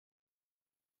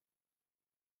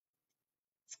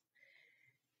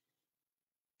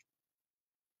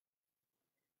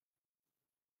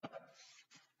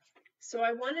So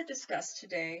I want to discuss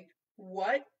today,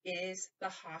 what is the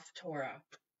Haftarah,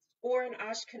 or in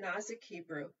Ashkenazic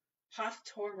Hebrew,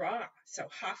 Haftarah. So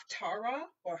Haftarah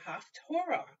or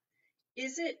Haftorah.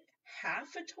 Is it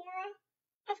half a Torah?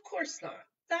 Of course not.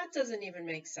 That doesn't even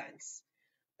make sense.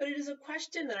 But it is a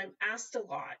question that I'm asked a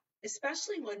lot,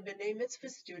 especially when B'nai Mitzvah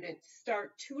students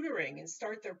start tutoring and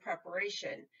start their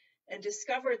preparation and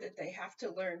discover that they have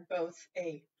to learn both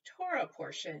a Torah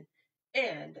portion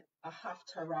and a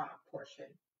Haftarah portion.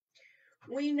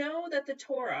 We know that the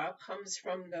Torah comes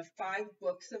from the 5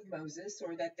 books of Moses,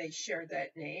 or that they share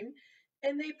that name,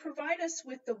 and they provide us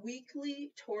with the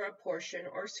weekly Torah portion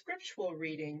or scriptural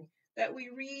reading that we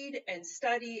read and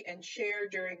study and share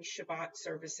during Shabbat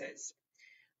services.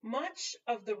 Much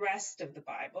of the rest of the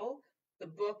Bible, the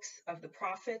books of the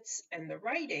prophets and the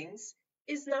writings,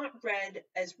 is not read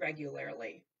as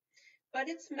regularly, but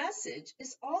its message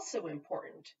is also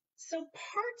important. So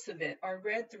parts of it are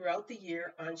read throughout the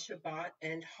year on Shabbat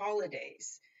and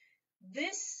holidays.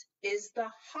 This is the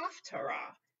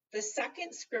Haftarah, the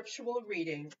second scriptural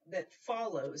reading that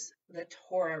follows the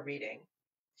Torah reading.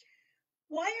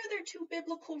 Why are there 2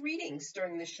 biblical readings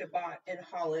during the Shabbat and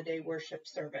holiday worship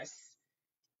service?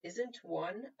 Isn't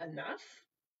one enough?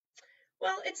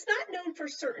 Well, it's not known for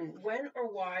certain when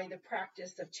or why the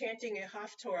practice of chanting a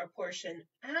Haftarah portion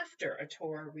after a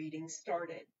Torah reading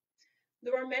started.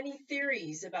 There are many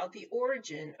theories about the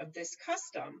origin of this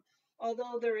custom,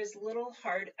 although there is little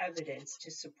hard evidence to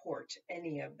support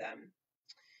any of them.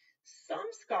 Some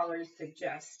scholars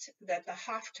suggest that the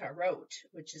Haftarot,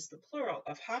 which is the plural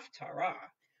of Haftarah,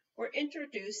 were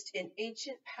introduced in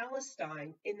ancient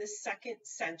Palestine in the 2nd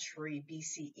century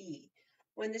BCE,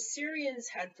 when the Syrians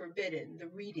had forbidden the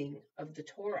reading of the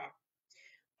Torah.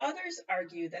 Others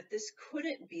argue that this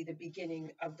couldn't be the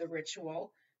beginning of the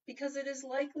ritual, because it is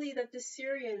likely that the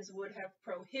Syrians would have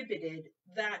prohibited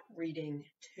that reading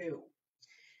too.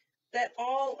 That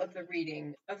all of the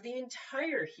reading of the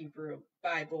entire Hebrew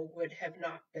Bible would have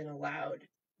not been allowed,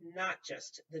 not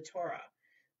just the Torah.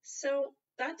 So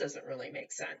that doesn't really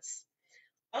make sense.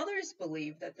 Others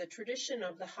believe that the tradition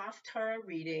of the Haftarah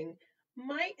reading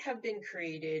might have been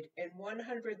created in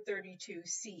 132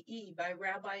 CE by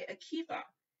Rabbi Akiva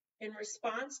in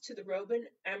response to the Roman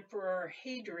Emperor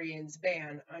Hadrian's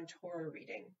ban on Torah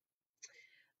reading.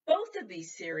 Both of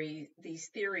these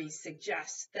theories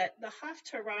suggest that the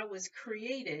Haftarah was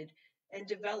created and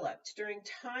developed during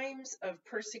times of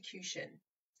persecution,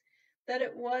 that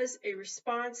it was a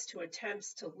response to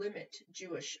attempts to limit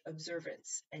Jewish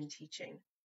observance and teaching.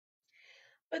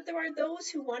 But there are those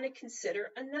who want to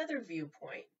consider another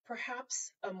viewpoint,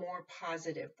 perhaps a more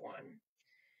positive one,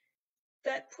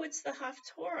 that puts the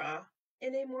Haftarah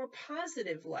in a more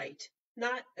positive light,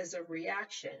 not as a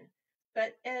reaction,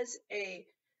 but as a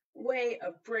way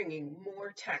of bringing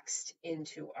more text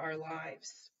into our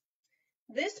lives.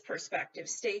 This perspective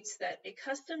states that a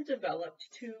custom developed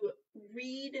to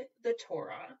read the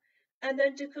Torah and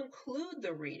then to conclude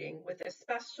the reading with a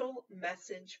special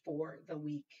message for the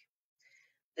week.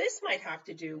 This might have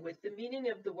to do with the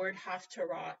meaning of the word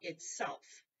Haftarah itself.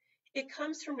 It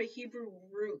comes from a Hebrew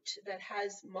root that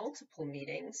has multiple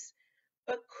meanings,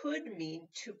 but could mean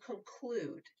to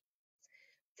conclude.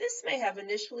 This may have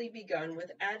initially begun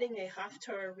with adding a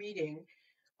Haftarah reading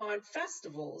on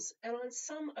festivals and on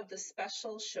some of the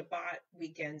special Shabbat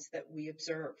weekends that we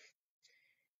observe.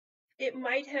 It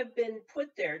might have been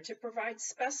put there to provide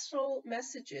special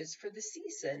messages for the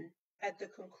season at the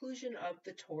conclusion of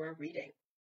the Torah reading.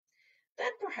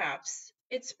 Then perhaps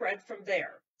it spread from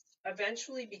there,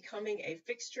 eventually becoming a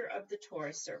fixture of the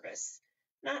Torah service,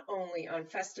 not only on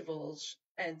festivals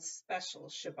and special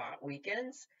Shabbat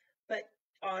weekends, but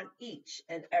on each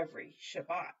and every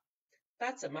Shabbat.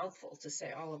 That's a mouthful to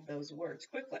say all of those words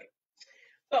quickly.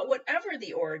 But whatever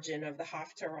the origin of the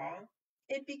Haftarah,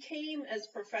 it became, as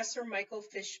Professor Michael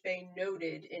Fishbane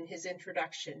noted in his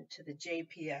introduction to the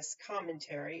JPS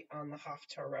commentary on the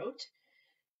Haftarot,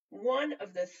 one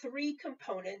of the 3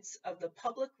 components of the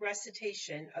public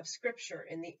recitation of Scripture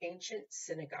in the ancient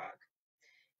synagogue.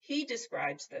 He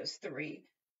describes those 3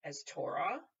 as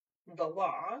Torah, the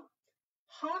law,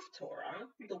 Haftarah,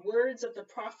 the words of the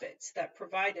prophets that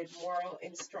provided moral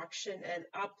instruction and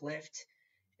uplift,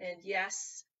 and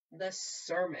yes, the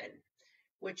sermon,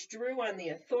 which drew on the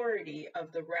authority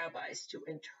of the rabbis to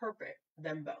interpret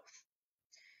them both.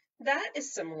 That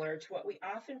is similar to what we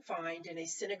often find in a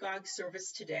synagogue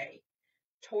service today: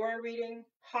 Torah reading,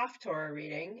 Haftarah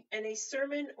reading, and a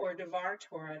sermon or Devar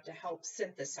Torah to help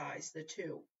synthesize the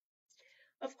 2.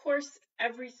 Of course,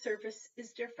 every service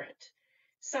is different.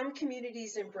 Some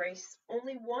communities embrace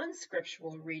only one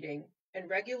scriptural reading and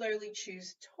regularly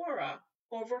choose Torah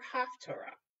over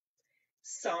Haftarah.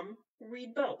 Some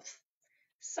read both.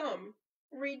 Some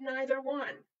read neither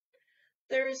one.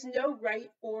 There is no right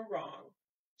or wrong,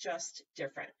 just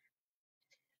different.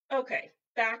 Okay,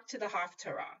 back to the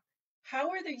Haftarah.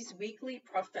 How are these weekly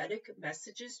prophetic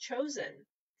messages chosen?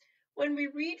 When we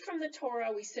read from the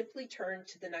Torah, we simply turn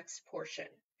to the next portion.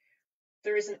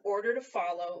 There is an order to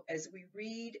follow as we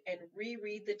read and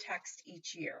reread the text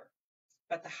each year.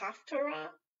 But the Haftarah,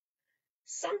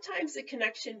 sometimes the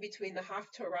connection between the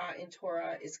Haftarah and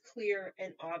Torah is clear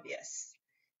and obvious.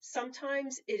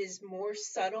 Sometimes it is more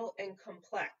subtle and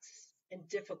complex and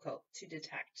difficult to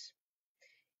detect.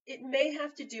 It may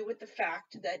have to do with the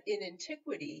fact that in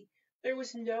antiquity, there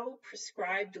was no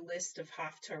prescribed list of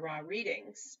Haftarah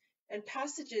readings, and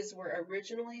passages were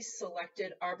originally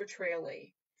selected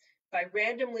arbitrarily by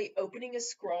randomly opening a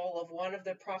scroll of one of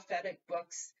the prophetic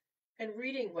books and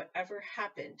reading whatever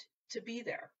happened to be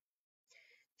there.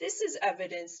 This is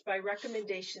evidenced by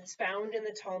recommendations found in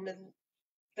the Talmud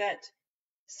that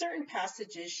certain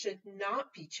passages should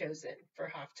not be chosen for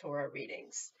Haftarah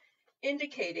readings,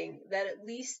 indicating that at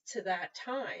least to that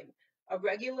time, a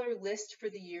regular list for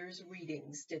the year's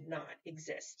readings did not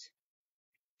exist.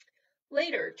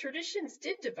 Later, traditions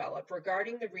did develop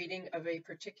regarding the reading of a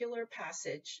particular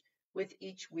passage with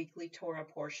each weekly Torah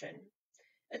portion.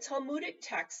 A Talmudic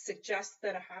text suggests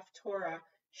that a Haftarah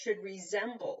should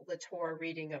resemble the Torah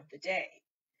reading of the day.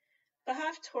 The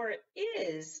Haftarah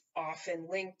is often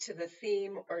linked to the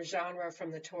theme or genre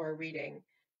from the Torah reading,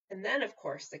 and then, of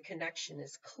course, the connection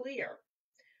is clear.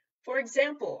 For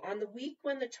example, on the week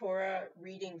when the Torah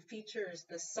reading features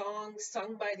the song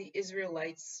sung by the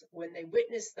Israelites when they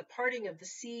witnessed the parting of the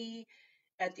sea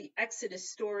at the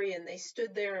Exodus story and they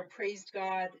stood there and praised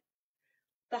God,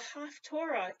 the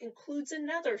Haftarah includes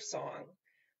another song,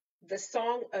 the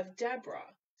Song of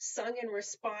Deborah, sung in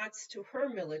response to her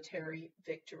military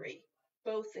victory.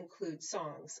 Both include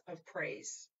songs of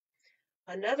praise.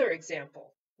 Another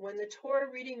example, when the Torah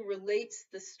reading relates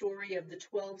the story of the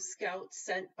 12 scouts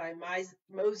sent by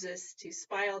Moses to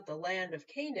spy out the land of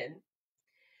Canaan,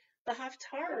 the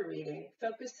Haftarah reading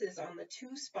focuses on the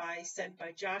 2 spies sent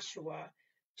by Joshua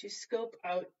to scope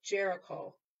out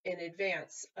Jericho in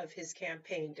advance of his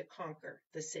campaign to conquer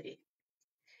the city.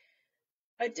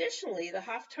 Additionally, the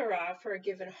Haftarah for a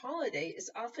given holiday is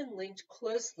often linked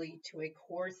closely to a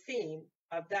core theme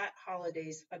of that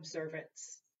holiday's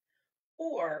observance,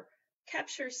 or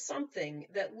captures something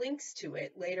that links to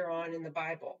it later on in the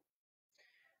Bible.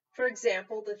 For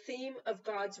example, the theme of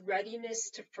God's readiness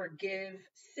to forgive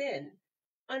sin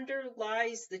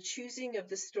underlies the choosing of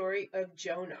the story of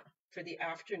Jonah for the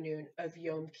afternoon of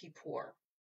Yom Kippur.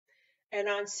 And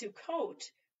on Sukkot,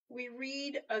 we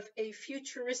read of a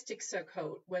futuristic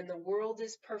Sukkot when the world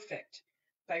is perfect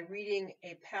by reading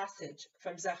a passage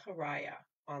from Zechariah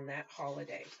on that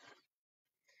holiday.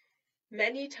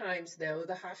 Many times, though,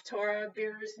 the Haftarah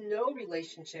bears no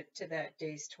relationship to that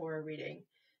day's Torah reading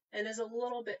and is a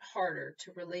little bit harder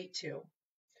to relate to.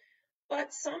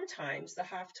 But sometimes the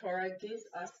Haftarah gives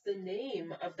us the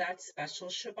name of that special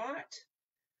Shabbat.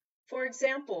 For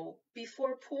example,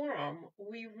 before Purim,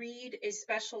 we read a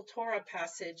special Torah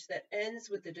passage that ends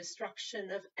with the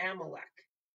destruction of Amalek,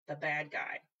 the bad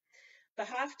guy. The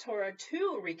Haftarah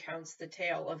too recounts the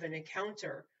tale of an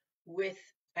encounter with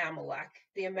Amalek,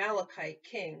 the Amalekite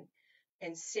king,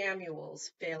 and Samuel's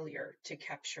failure to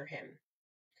capture him.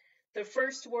 The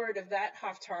first word of that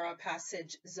Haftarah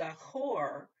passage,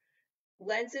 Zachor,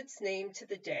 lends its name to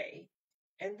the day,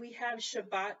 and we have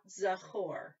Shabbat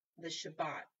Zachor, the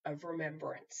Shabbat of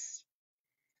remembrance.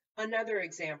 Another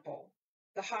example,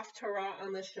 the Haftarah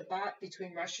on the Shabbat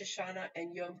between Rosh Hashanah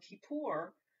and Yom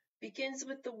Kippur begins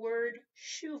with the word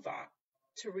Shuvah,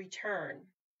 to return.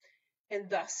 And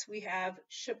thus we have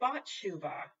Shabbat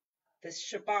Shuvah, the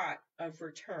Shabbat of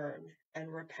return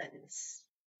and repentance.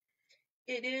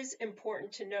 It is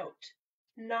important to note,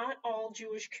 not all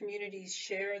Jewish communities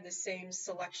share the same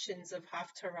selections of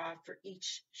Haftarah for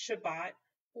each Shabbat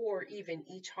or even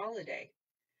each holiday,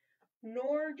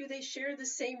 nor do they share the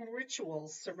same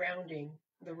rituals surrounding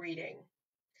the reading.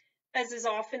 As is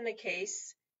often the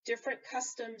case, different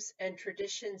customs and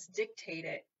traditions dictate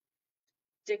it,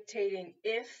 dictating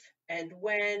if and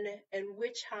when and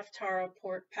which Haftarah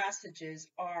passages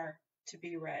are to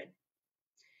be read.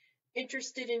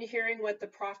 Interested in hearing what the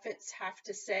prophets have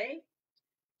to say?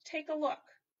 Take a look.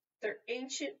 Their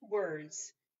ancient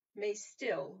words may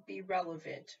still be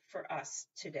relevant for us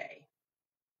today.